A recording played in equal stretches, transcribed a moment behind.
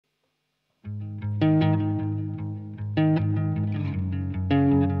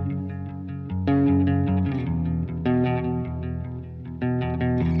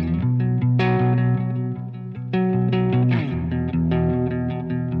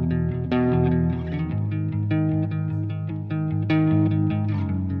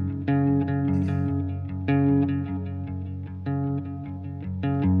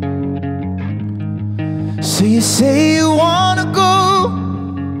you say you wanna go,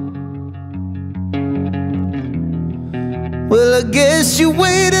 well, I guess you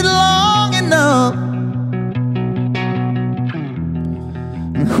waited long enough.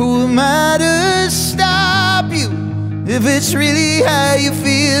 And who am I to stop you if it's really how you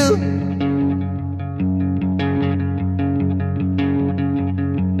feel?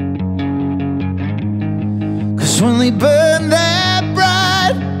 Cause when they burn that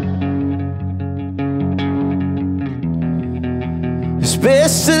bright, it's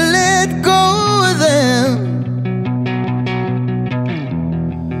best to let go of them.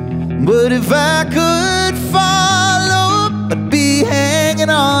 But if I could follow, I'd be hanging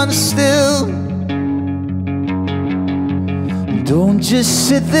on still. Don't just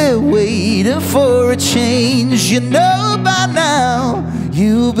sit there waiting for a change. You know by now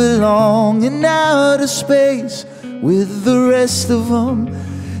you belong in outer space with the rest of them,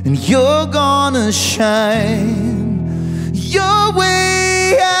 and you're gonna shine your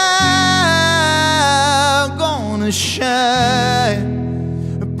way out, gonna shine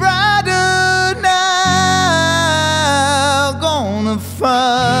brighter now, gonna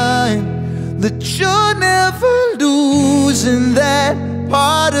find that you're never losing that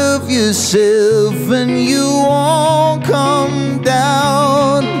part of yourself, and you won't come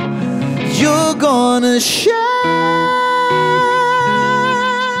down. You're gonna shine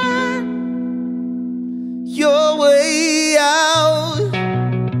your way out.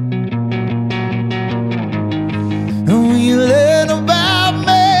 And when you learn about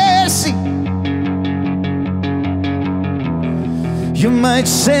mercy, you might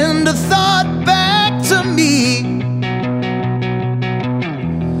send a thought back to me.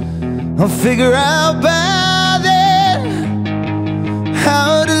 I'll figure out by then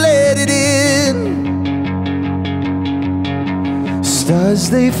how to let it in. Stars,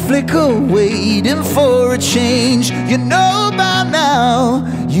 they flicker waiting for a change. You know by now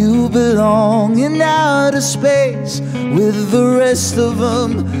you belong in outer space with the rest of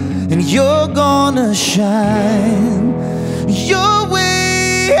them, and you're gonna shine your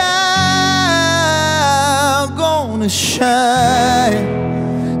way out, gonna shine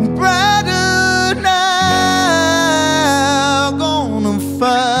brighter now, gonna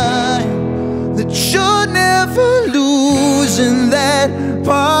find that you're never losing that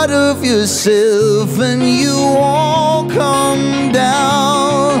part of yourself, and you won't come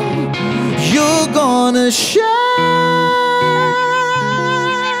down. You're gonna shine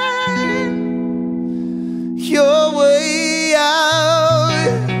your way out.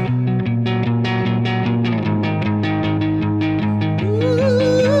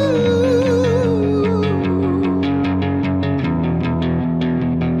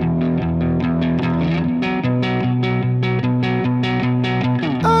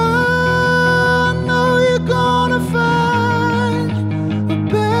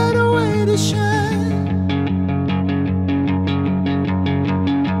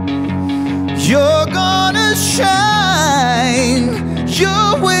 You're gonna shine your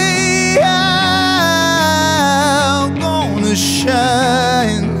way out, gonna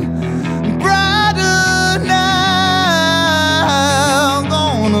shine brighter now,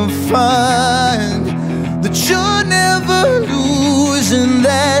 gonna find that you're never losing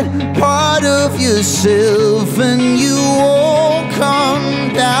that part of yourself, and you won't come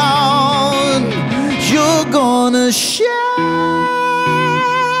down. You're gonna shine